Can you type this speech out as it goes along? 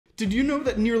Did you know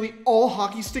that nearly all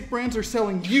hockey stick brands are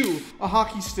selling you a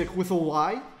hockey stick with a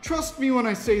lie? Trust me when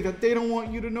I say that they don't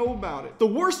want you to know about it. The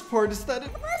worst part is that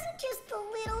it wasn't just the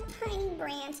little tiny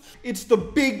brands. It's the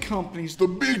big companies, the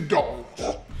big dogs,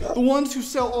 the ones who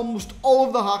sell almost all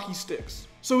of the hockey sticks.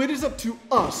 So it is up to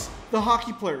us, the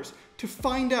hockey players, to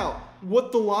find out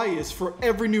what the lie is for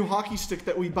every new hockey stick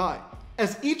that we buy.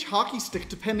 As each hockey stick,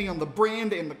 depending on the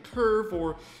brand and the curve,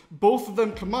 or both of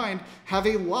them combined, have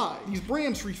a lie. These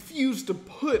brands refuse to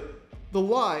put the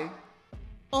lie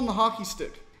on the hockey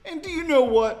stick. And do you know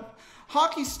what?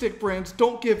 Hockey stick brands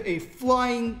don't give a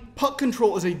flying. Puck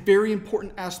control is a very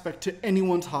important aspect to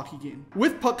anyone's hockey game.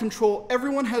 With puck control,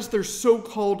 everyone has their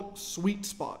so-called sweet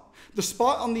spot. The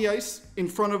spot on the ice in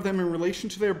front of them in relation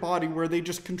to their body where they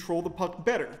just control the puck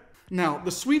better. Now,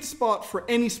 the sweet spot for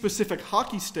any specific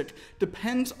hockey stick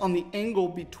depends on the angle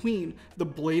between the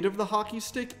blade of the hockey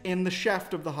stick and the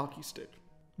shaft of the hockey stick.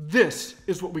 This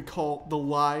is what we call the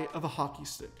lie of a hockey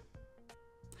stick.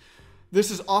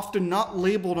 This is often not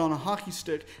labeled on a hockey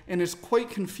stick and is quite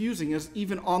confusing, as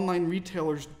even online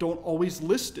retailers don't always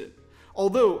list it.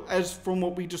 Although, as from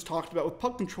what we just talked about with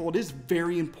puck control, it is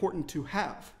very important to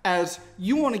have, as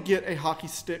you want to get a hockey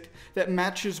stick that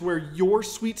matches where your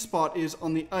sweet spot is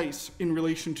on the ice in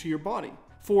relation to your body,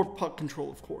 for puck control,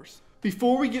 of course.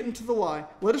 Before we get into the lie,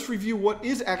 let us review what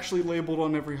is actually labeled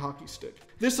on every hockey stick.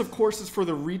 This, of course, is for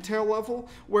the retail level,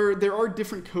 where there are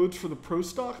different codes for the pro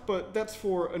stock, but that's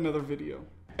for another video.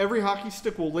 Every hockey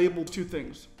stick will label two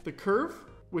things: the curve,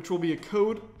 which will be a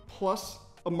code plus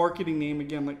a marketing name,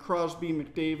 again, like Crosby,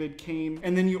 McDavid, Kane.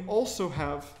 And then you also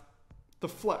have the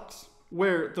flex,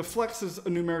 where the flex is a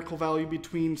numerical value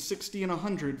between 60 and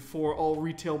 100 for all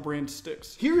retail brand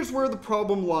sticks. Here's where the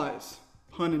problem lies,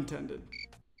 pun intended.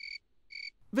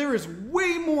 There is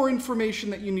way more information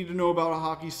that you need to know about a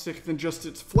hockey stick than just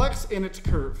its flex and its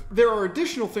curve. There are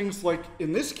additional things like,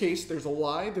 in this case, there's a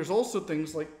lie. There's also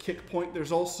things like kick point.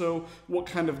 There's also what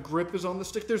kind of grip is on the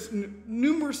stick. There's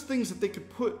numerous things that they could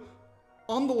put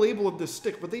on the label of this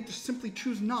stick, but they just simply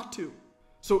choose not to.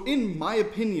 So in my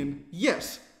opinion,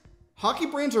 yes, hockey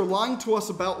brands are lying to us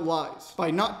about lies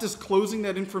by not disclosing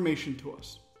that information to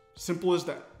us. Simple as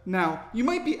that. Now, you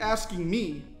might be asking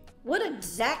me, what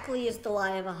exactly is the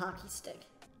lie of a hockey stick?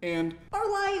 And are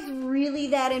lies really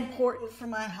that important for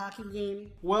my hockey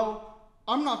game? Well,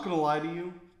 I'm not gonna lie to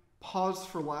you. Pause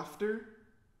for laughter.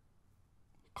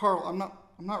 Carl, I'm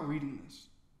not reading this.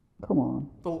 Come on.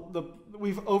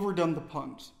 We've overdone the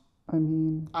puns. I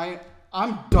mean,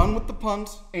 I'm done with the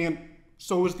puns, and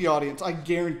so is the audience. I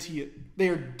guarantee it. They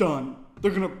are done.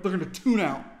 They're gonna tune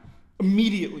out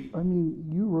immediately. I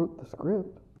mean, you wrote the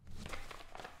script.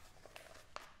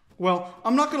 Well,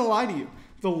 I'm not gonna lie to you.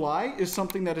 The lie is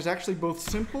something that is actually both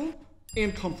simple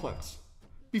and complex.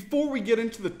 Before we get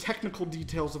into the technical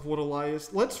details of what a lie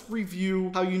is, let's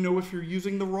review how you know if you're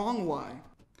using the wrong lie.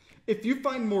 If you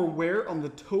find more wear on the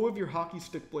toe of your hockey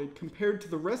stick blade compared to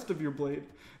the rest of your blade,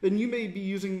 then you may be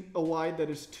using a lie that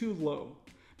is too low.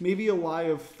 Maybe a lie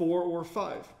of 4 or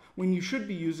 5, when you should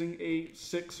be using a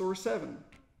 6 or 7.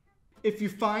 If you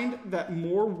find that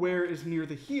more wear is near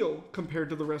the heel compared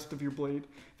to the rest of your blade,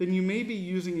 then you may be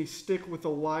using a stick with a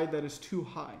lie that is too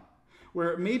high,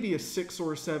 where it may be a 6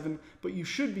 or a 7, but you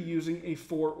should be using a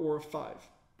 4 or a 5.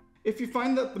 If you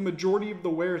find that the majority of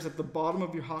the wear is at the bottom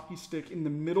of your hockey stick in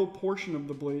the middle portion of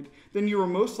the blade, then you are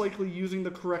most likely using the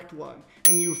correct lie,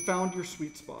 and you have found your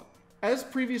sweet spot. As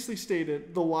previously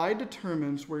stated, the lie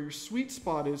determines where your sweet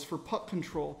spot is for puck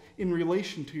control in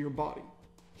relation to your body.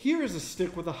 Here is a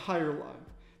stick with a higher lie.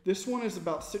 This one is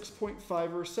about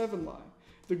 6.5 or 7 lie.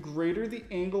 The greater the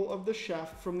angle of the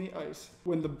shaft from the ice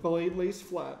when the blade lays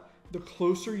flat, the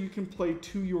closer you can play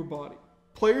to your body.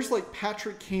 Players like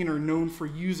Patrick Kane are known for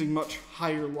using much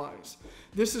higher lies.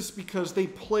 This is because they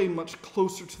play much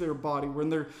closer to their body. When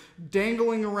they're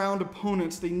dangling around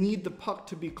opponents, they need the puck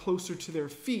to be closer to their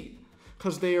feet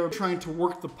because they are trying to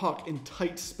work the puck in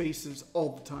tight spaces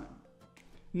all the time.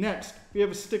 Next, we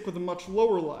have a stick with a much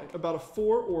lower lie, about a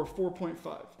 4 or a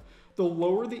 4.5. The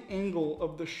lower the angle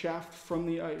of the shaft from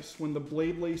the ice when the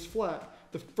blade lays flat,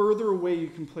 the further away you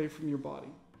can play from your body.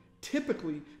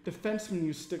 Typically, defensemen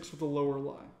use sticks with a lower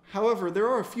lie. However, there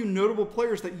are a few notable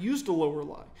players that used a lower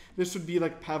lie. This would be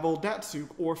like Pavel Datsyuk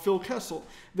or Phil Kessel.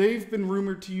 They've been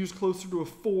rumored to use closer to a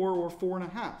 4 or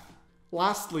 4.5.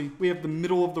 Lastly, we have the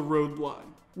middle of the road lie,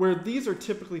 where these are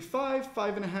typically 5,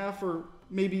 5.5, or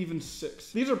maybe even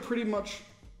 6. These are pretty much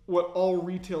what all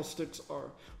retail sticks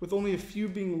are, with only a few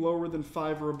being lower than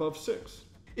 5 or above 6.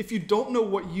 If you don't know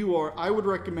what you are, I would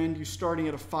recommend you starting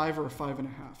at a 5 or a 5.5.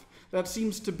 That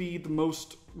seems to be the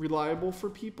most reliable for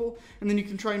people. And then you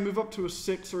can try and move up to a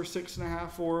 6 or a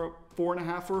 6.5 or a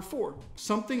 4.5 or a 4.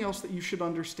 Something else that you should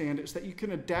understand is that you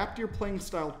can adapt your playing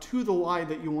style to the lie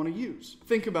that you want to use.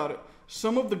 Think about it.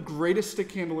 Some of the greatest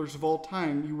stick handlers of all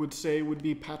time, you would say, would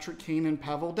be Patrick Kane and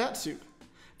Pavel Datsyuk.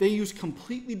 They use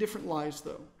completely different lies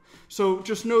though. So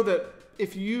just know that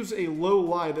if you use a low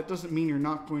lie, that doesn't mean you're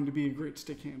not going to be a great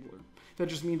stick handler. That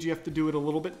just means you have to do it a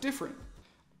little bit different.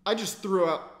 I just threw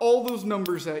out all those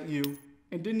numbers at you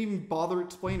and didn't even bother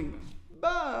explaining them.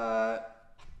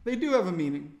 But they do have a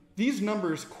meaning. These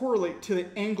numbers correlate to the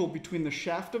angle between the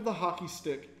shaft of the hockey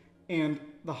stick and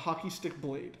the hockey stick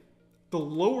blade. The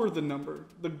lower the number,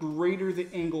 the greater the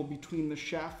angle between the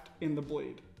shaft and the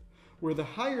blade. Where the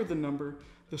higher the number,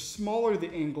 the smaller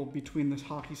the angle between the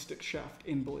hockey stick shaft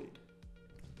and blade.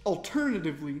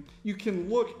 Alternatively, you can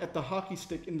look at the hockey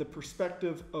stick in the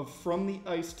perspective of from the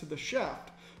ice to the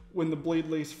shaft when the blade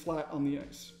lays flat on the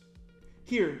ice.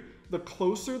 Here, the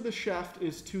closer the shaft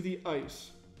is to the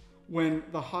ice when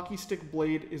the hockey stick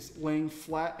blade is laying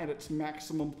flat at its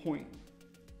maximum point,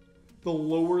 the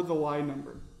lower the lie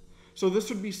number. So this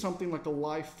would be something like a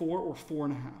lie 4 or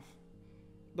 4.5.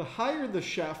 The higher the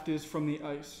shaft is from the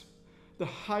ice, the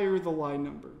higher the lie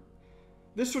number.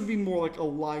 This would be more like a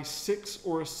lie 6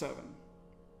 or a 7.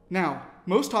 Now,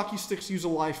 most hockey sticks use a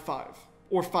lie 5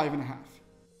 or 5.5.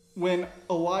 When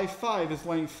a lie 5 is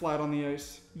laying flat on the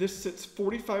ice, this sits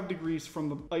 45 degrees from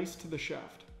the ice to the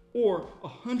shaft, or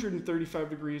 135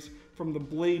 degrees from the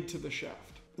blade to the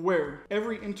shaft, where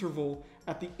every interval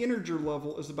at the integer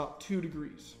level is about 2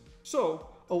 degrees. So,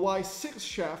 a lie 6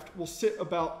 shaft will sit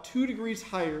about 2 degrees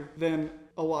higher than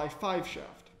a lie 5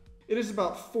 shaft. It is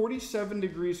about 47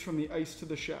 degrees from the ice to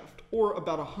the shaft, or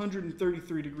about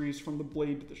 133 degrees from the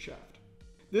blade to the shaft.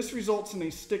 This results in a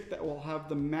stick that will have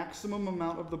the maximum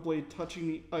amount of the blade touching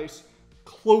the ice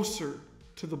closer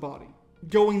to the body.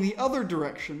 Going the other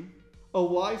direction, a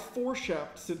lie 4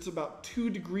 shaft sits about 2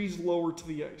 degrees lower to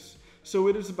the ice, so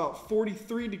it is about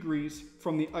 43 degrees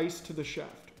from the ice to the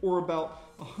shaft, or about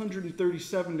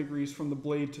 137 degrees from the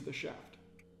blade to the shaft.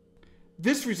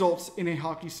 This results in a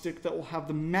hockey stick that will have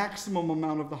the maximum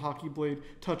amount of the hockey blade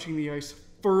touching the ice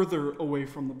further away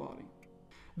from the body.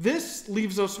 This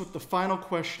leaves us with the final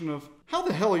question of how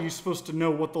the hell are you supposed to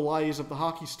know what the lie is of the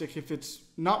hockey stick if it's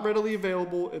not readily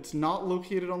available, it's not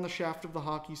located on the shaft of the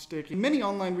hockey stick, and many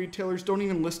online retailers don't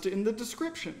even list it in the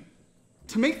description.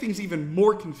 To make things even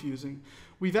more confusing,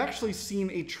 we've actually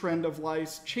seen a trend of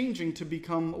lies changing to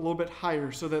become a little bit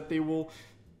higher so that they will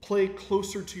play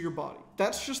closer to your body.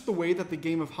 That's just the way that the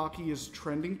game of hockey is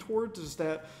trending towards, is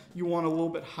that you want a little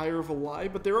bit higher of a lie,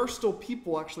 but there are still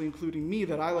people, actually including me,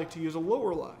 that I like to use a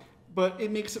lower lie. But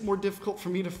it makes it more difficult for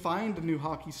me to find a new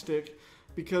hockey stick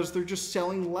because they're just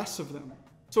selling less of them.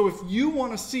 So if you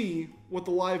want to see what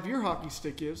the lie of your hockey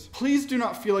stick is, please do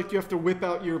not feel like you have to whip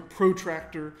out your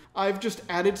protractor. I've just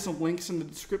added some links in the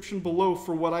description below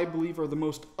for what I believe are the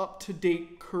most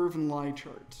up-to-date curve and lie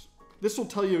charts. This will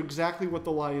tell you exactly what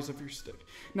the lie is of your stick.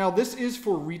 Now, this is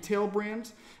for retail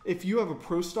brands. If you have a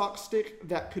Pro Stock stick,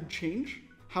 that could change.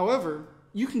 However,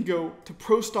 you can go to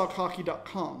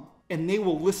prostockhockey.com and they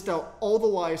will list out all the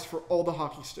lies for all the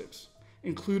hockey sticks,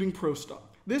 including Pro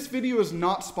Stock. This video is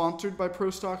not sponsored by Pro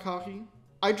Stock Hockey.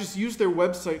 I just use their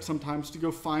website sometimes to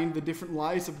go find the different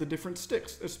lies of the different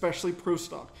sticks, especially Pro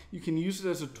Stock. You can use it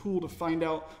as a tool to find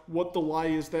out what the lie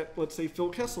is that, let's say, Phil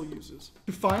Kessel uses.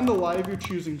 To find the lie of your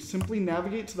choosing, simply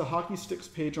navigate to the hockey sticks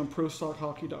page on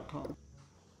prostockhockey.com.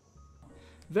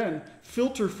 Then,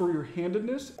 filter for your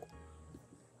handedness,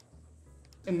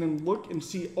 and then look and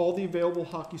see all the available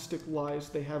hockey stick lies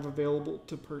they have available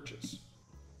to purchase.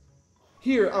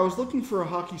 Here, I was looking for a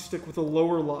hockey stick with a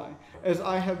lower lie, as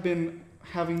I have been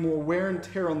having more wear and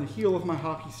tear on the heel of my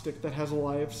hockey stick that has a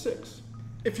lie of 6.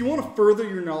 If you want to further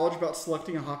your knowledge about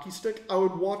selecting a hockey stick, I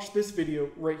would watch this video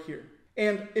right here.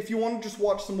 And if you want to just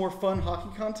watch some more fun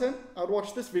hockey content, I would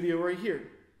watch this video right here.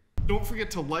 Don't forget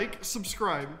to like,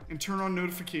 subscribe, and turn on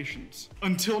notifications.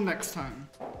 Until next time.